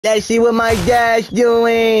Let's see what my dad's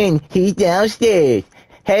doing. He's downstairs.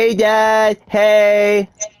 Hey, Dad. Hey.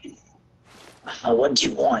 What do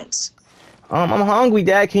you want? I'm hungry,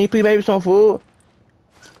 Dad. Can you please make me some food?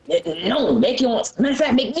 No, make you want. Matter of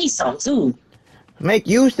fact, make me some too. Make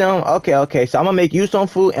you some? Okay. So I'm gonna make you some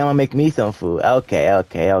food and I'm gonna make me some food.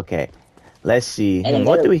 Okay. Let's see. And then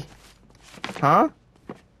What do we... Huh?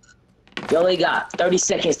 You only got 30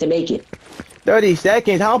 seconds to make it. 30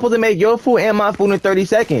 seconds? How am I supposed to make your food and my food in 30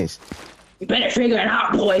 seconds? You better figure it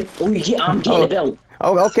out, boy. I'm getting a belt.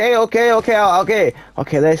 Oh, okay.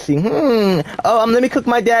 Let's see. Let me cook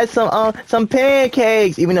my dad some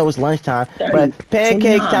pancakes, even though it's lunchtime. 30, But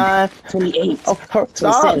pancake 29, time. 28.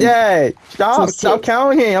 Stop, Dad. Stop 26,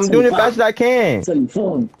 counting. I'm doing it fast as I can.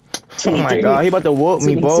 24. Oh my God, he about to whoop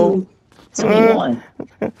me, bro. 21.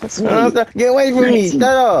 20, Get away from me. Shut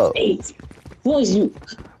up. 8. Who is you?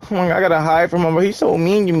 Oh my God, I gotta hide from him, but he's so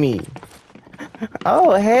mean to me.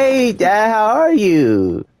 Oh, hey, Dad, how are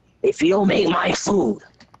you? If you don't make my food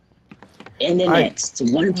in the next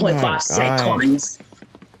 1.5 seconds.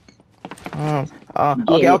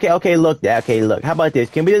 Okay, look, Dad. Okay, look. How about this?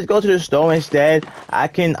 Can we just go to the store instead? I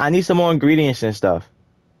need some more ingredients and stuff.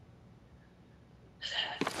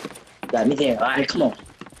 Got me there. All right, come on.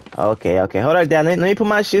 Okay. Hold on, Dad. Let me put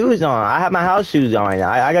my shoes on. I have my house shoes on right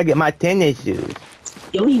now. I gotta get my tennis shoes.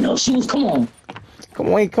 You don't need no shoes. Come on.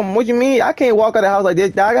 Come on. What you mean? I can't walk out of the house like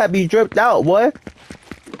this. I gotta be dripped out, boy.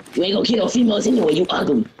 You ain't gonna kill no females anyway. You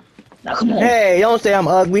ugly. Now come on. Hey, don't say I'm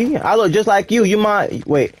ugly. I look just like you. You might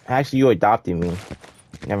wait. Actually, you adopted me.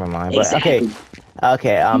 Never mind. But Exactly.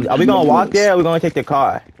 okay. Are we gonna walk there? Or are we gonna take the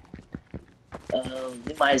car?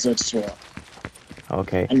 We might as well just walk.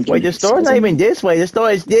 Okay. Wait, the store's not even this way. The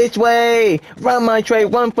store is this way. Run, my tray.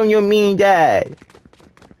 Run from your mean dad.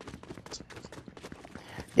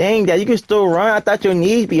 Dang, Dad, you can still run. I thought your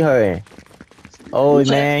knees be hurting. Oh,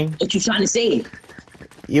 man. What you trying to say?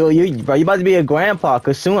 Bro, you about to be a grandpa.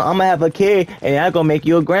 Cause soon I'm gonna have a kid, and I'm gonna make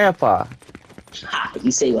you a grandpa. Ha,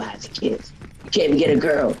 you say you'll have a kid. You can't even get a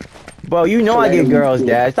girl. Bro, you know I get girls,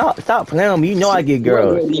 Dad. Stop playing with me. You know I get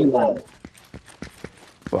girls.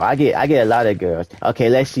 Bro, I get a lot of girls. Okay,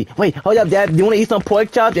 let's see. Wait, hold up, Dad. Do you want to eat some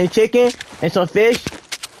pork chops and chicken and some fish?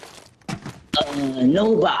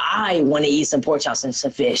 No, but I want to eat some pork chops and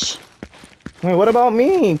some fish. Wait, what about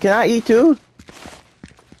me? Can I eat too?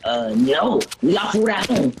 No. We got food at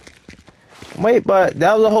home. Wait, but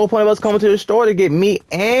that was the whole point of us coming to the store to get me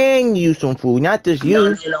and you some food, not just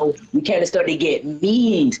you. No. We came to the store to get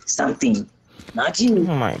me something, not you.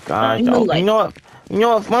 Oh my gosh. You know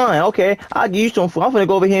what? Fine. Okay, I'll give you some food. I'm gonna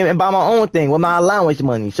go over here and buy my own thing with my allowance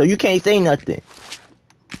money, so you can't say nothing.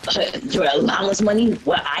 Your allowance money?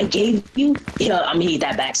 What I gave you? Yeah, I'm gonna eat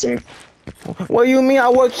that back, sir. What do you mean? I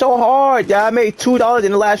worked so hard that I made $2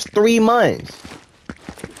 in the last 3 months.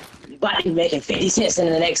 You about to be making 50 cents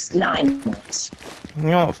in the next 9 months. You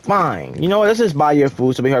know, fine. You know what? Let's just buy your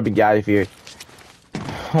food so we hurry get out of here.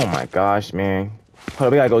 Oh my gosh, man. Hold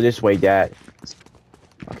on, we gotta go this way, Dad.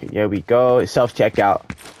 Okay, here we go. It's self-checkout.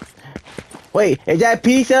 Wait, is that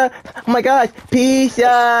pizza? Oh my gosh, pizza!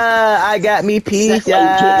 I got me pizza!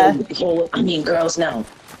 I mean, girls now.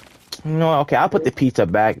 No, okay, I'll put the pizza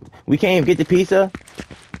back. We can't even get the pizza?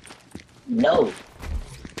 No.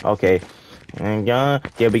 Okay. And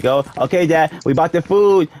here we go. Okay, Dad, we bought the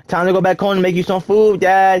food. Time to go back home and make you some food,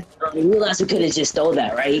 Dad. You realize we could have just stole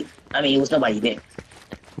that, right? I mean, it was nobody there.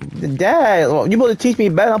 Dad, you're supposed to teach me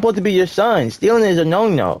better. I'm supposed to be your son. Stealing is a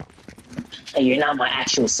no-no. Hey, you're not my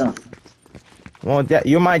actual son. Well, Dad,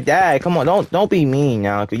 you're my dad. Come on, don't be mean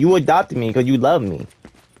now. Cause you adopted me because you love me.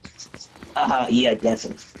 Yeah,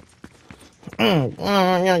 definitely.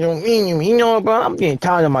 You know, bro, I'm getting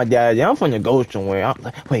tired of my dad. I'm finna go somewhere.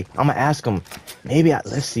 Wait, I'm gonna ask him. Maybe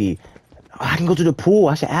let's see. I can go to the pool.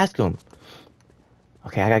 I should ask him.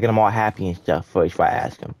 Okay, I gotta get him all happy and stuff first before I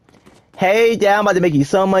ask him. Hey, Dad, I'm about to make you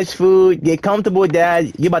so much food. Get comfortable,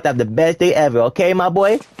 Dad. You're about to have the best day ever. Okay, my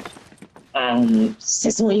boy?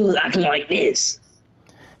 Since when you was acting like this?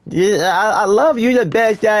 Yeah, I love you. You're the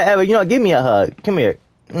best dad ever. You know, give me a hug. Come here.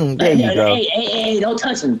 There you go. Hey, don't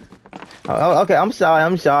touch me. Oh, okay, I'm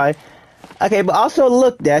sorry. Okay, but also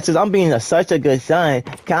look, Dad, since I'm being such a good son,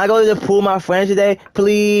 can I go to the pool with my friends today?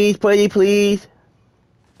 Please, pretty please.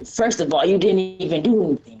 First of all, you didn't even do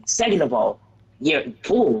anything. Second of all, your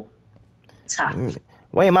pool. Top.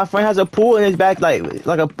 Wait, my friend has a pool in his back, like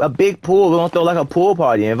a big pool. We're gonna throw like a pool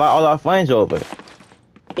party and invite all our friends over.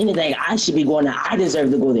 Anything I should be going there, I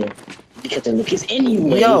deserve to go there. Because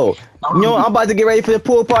anyway... Yo, I'm about to get ready for the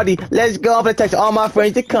pool party. Let's go. I'm gonna text all my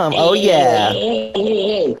friends to come. Oh, yeah.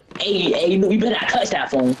 Hey, you better not touch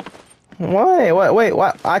that phone. Wait,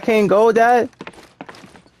 what? I can't go, Dad?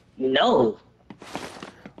 No.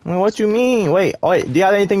 Well, what you mean? Wait, do you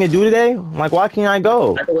have anything to do today? Like, why can't I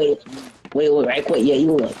go? By the way, wait, right quick. Yeah,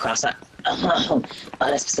 you will cross out.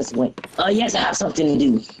 That's wait. Yes, I have something to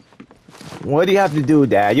do. What do you have to do,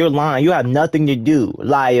 Dad? You're lying. You have nothing to do.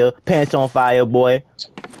 Liar. Pants on fire, boy.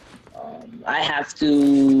 I have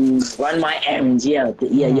to run my errands. Yeah, Oh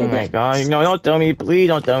my definitely. God. No, don't tell me. Please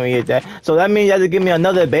don't tell me that. So that means you have to give me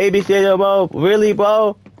another babysitter, bro? Really,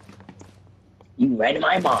 bro? You read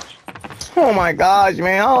my mind. Oh my gosh,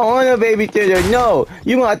 man. I don't want a babysitter. No.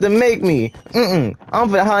 You gonna have to make me. I'm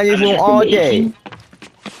finna hide in this room all day. I'm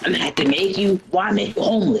gonna have to make you. Why make you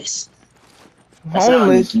homeless? That's how I'll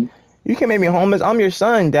Homeless? make you. You can make me homeless. I'm your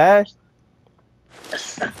son, Dad.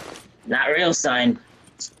 Not real, son.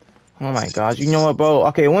 Oh my gosh. You know what, bro?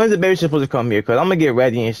 Okay, when is the babysitter supposed to come here? Because I'm gonna get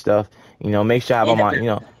ready and stuff. You know, make sure I have all my,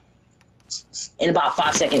 In about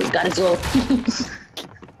 5 seconds. Gotta go.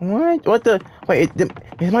 What? What the? Wait,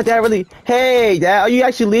 is my dad really? Hey, Dad, are you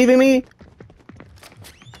actually leaving me?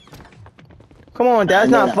 Come on, Dad,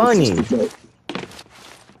 that's not funny.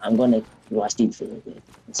 I'm gonna watch TV for a little bit.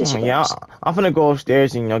 Yeah, I'm gonna go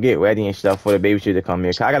upstairs and get ready and stuff for the babysitter to come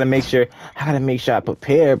here. 'Cause I gotta make sure I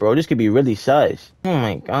prepare, bro. This could be really sus. Oh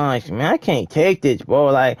my gosh, man, I can't take this, bro.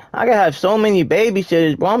 Like, I gotta have so many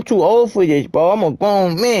babysitters, bro. I'm too old for this, bro. I'm a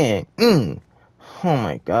grown man. Oh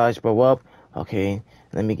my gosh, bro. Well, okay,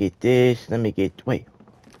 let me get this. Wait.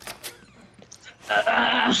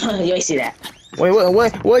 You ain't see that. Wait,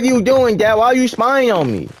 what are you doing, Dad? Why are you spying on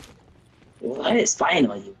me? What is spying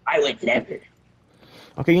on you? I would never.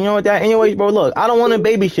 Okay, you know what, Dad? Anyways, bro, look, I don't want a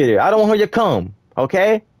babysitter. I don't want her to come.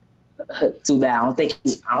 Okay? Too bad. I don't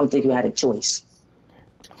think you had a choice.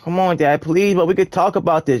 Come on, Dad, please, but we could talk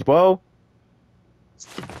about this, bro.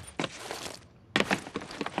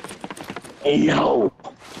 No.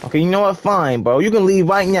 Okay, you know what? Fine, bro. You can leave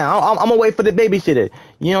right now. I'm gonna wait for the babysitter.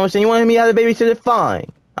 You know what I'm saying? You want me to have a babysitter?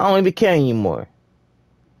 Fine. I don't even care anymore.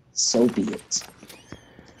 So be it.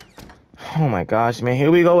 Oh my gosh, man.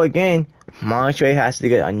 Here we go again. Montre has to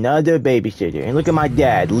get another babysitter. And look at my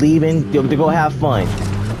dad leaving to go have fun.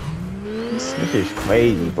 This is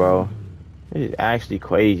crazy, bro. This is actually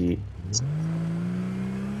crazy.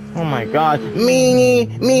 Oh my god. Meanie.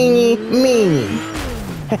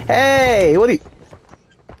 Hey, what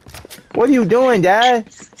are you doing, Dad?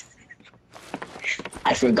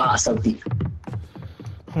 I forgot something.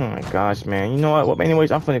 Oh my gosh, man. You know what? Well, anyways,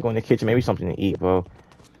 I'm finna go in the kitchen. Maybe something to eat, bro.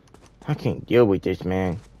 I can't deal with this,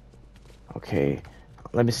 man. Okay,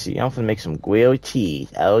 let me see. I'm finna make some grilled cheese.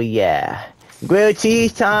 Oh, yeah. Grilled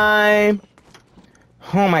cheese time!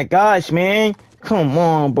 Oh my gosh, man. Come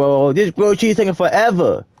on, bro. This grilled cheese taking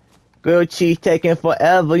forever. Grilled cheese taking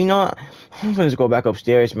forever. You know what? I'm gonna just go back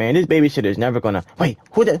upstairs, man. This babysitter's never gonna... Wait,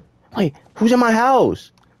 who's in my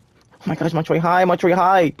house? Oh my gosh, Montre,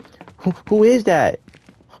 hide. Who is that?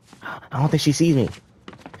 I don't think she sees me.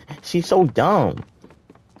 She's so dumb.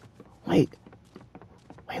 Wait,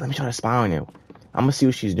 let me try to spy on her. I'm gonna see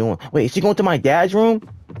what she's doing. Wait, is she going to my dad's room?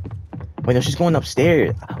 Wait, no, she's going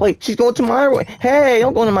upstairs. Wait, she's going to my room. Hey,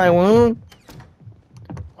 don't go to my room.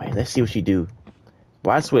 Wait, let's see what she do.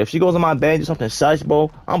 Bro, I swear, if she goes in my bed and do something such, bro,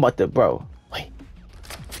 I'm about to, bro.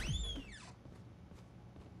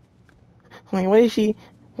 Wait, what is she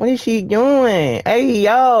doing? Hey,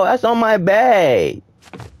 yo, that's on my bed.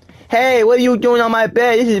 Hey, what are you doing on my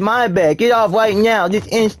bed? This is my bed. Get off right now, this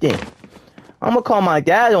instant. I'm gonna call my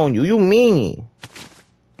dad on you. You meanie.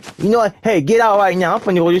 You know what? Hey, get out right now. I'm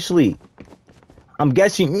finna go to sleep. I'm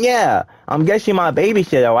guessing my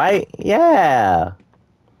babysitter, right? Yeah.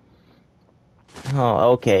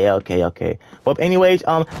 Oh, okay. Well, anyways,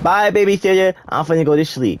 bye, babysitter. I'm finna go to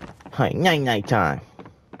sleep. Alright, night time.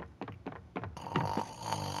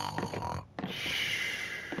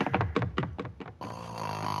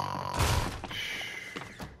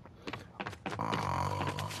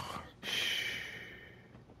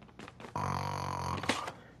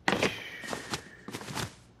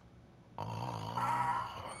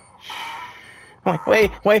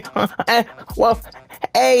 Wait. Well,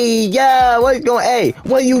 hey, yeah, hey,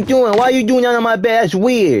 what are you doing? Why are you doing that on my bed? That's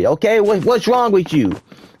weird, okay? What's wrong with you?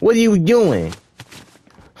 What are you doing?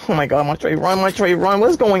 Oh my god, Montre, run.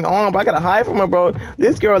 What's going on, bro? I gotta hide from her, bro.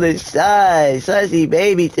 This girl is sussy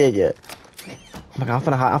babysitter. Oh my god,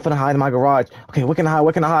 I'm finna hide in my garage. Okay, where can I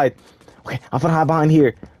hide? Okay, I'm finna hide behind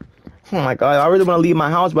here. Oh my god, I really wanna leave my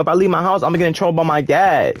house, but if I leave my house, I'm gonna get in trouble by my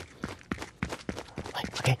dad.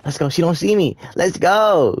 Okay, let's go. She don't see me. Let's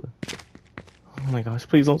go. Oh my gosh,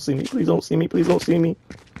 please don't see me. Okay,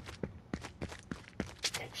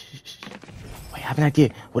 shh. Wait, I have an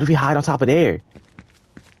idea. What if we hide on top of there?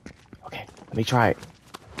 Okay, let me try it.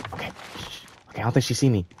 Okay, I don't think she see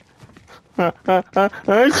me.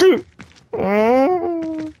 Shoot.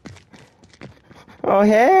 Oh,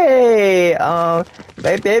 hey.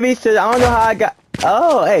 Babysitter, I don't know how I got.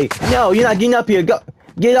 Oh, hey. No, you're not getting up here. Go.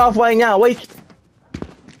 Get off right now. Wait.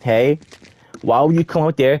 Hey. Why would you come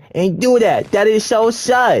up there and do that? That is so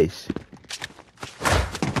sus.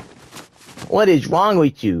 What is wrong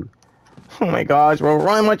with you? Oh my gosh, bro.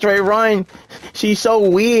 Run, my Trey, run. She's so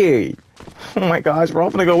weird. Oh my gosh, bro.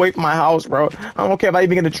 I'm gonna go away from my house, bro. I don't care if I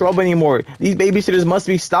even get into trouble anymore. These babysitters must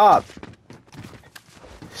be stopped.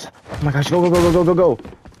 Oh my gosh, go, go, go, go, go, go, go.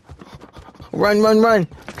 Run, run, run.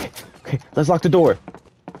 Okay, okay, let's lock the door.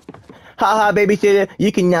 Haha, babysitter,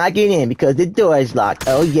 you cannot get in because the door is locked.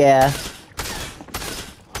 Oh yeah.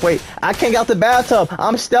 Wait, I can't get out the bathtub.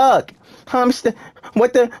 I'm stuck.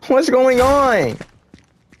 What's going on?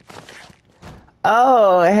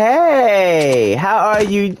 Oh, hey. How are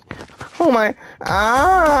you? Oh my,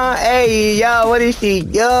 hey, yo, what is she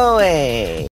doing?